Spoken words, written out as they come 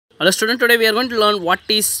Hello student, today we are going to learn what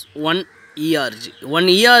is 1 ERG. 1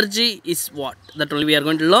 ERG is what? That only we are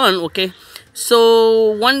going to learn, okay?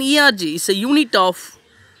 So 1 ERG is a unit of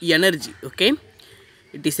energy, okay?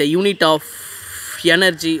 It is a unit of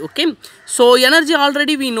energy, okay? So energy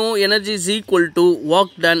already we know energy is equal to work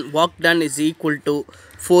done is equal to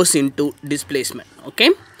force into displacement,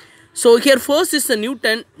 okay? So here force is the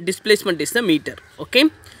Newton, displacement is the meter,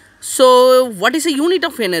 okay? So what is a unit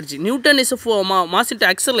of energy? Newton is a mass into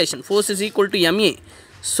acceleration. Force is equal to ma.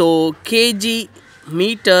 So kg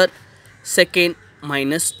meter second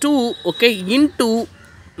minus 2, okay, into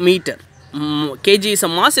meter. Kg is a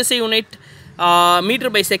mass SI unit.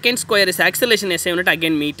 Meter by second square is acceleration SI unit,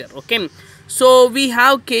 again meter, okay. So we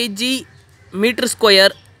have kg meter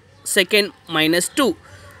square second minus 2.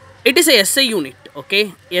 It is a SI unit,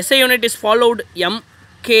 okay. SI unit is followed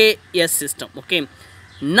MKS system, okay.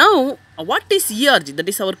 Now what is ERG? That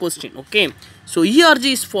is our question, okay. So ERG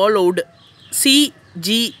is followed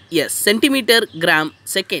CGS, centimeter gram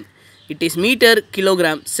second. It is meter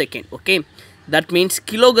kilogram second, okay. That means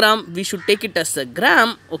kilogram we should take it as a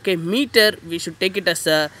gram, okay. Meter we should take it as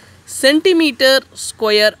a centimeter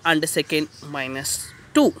square and second minus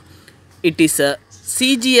 2. It is a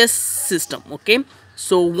CGS system, okay.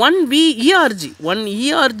 So 1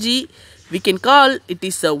 ERG we can call it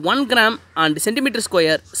is a 1 gram and centimeter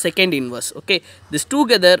square second inverse, okay. This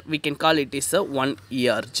together we can call it is a 1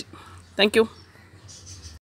 ERG. Thank you.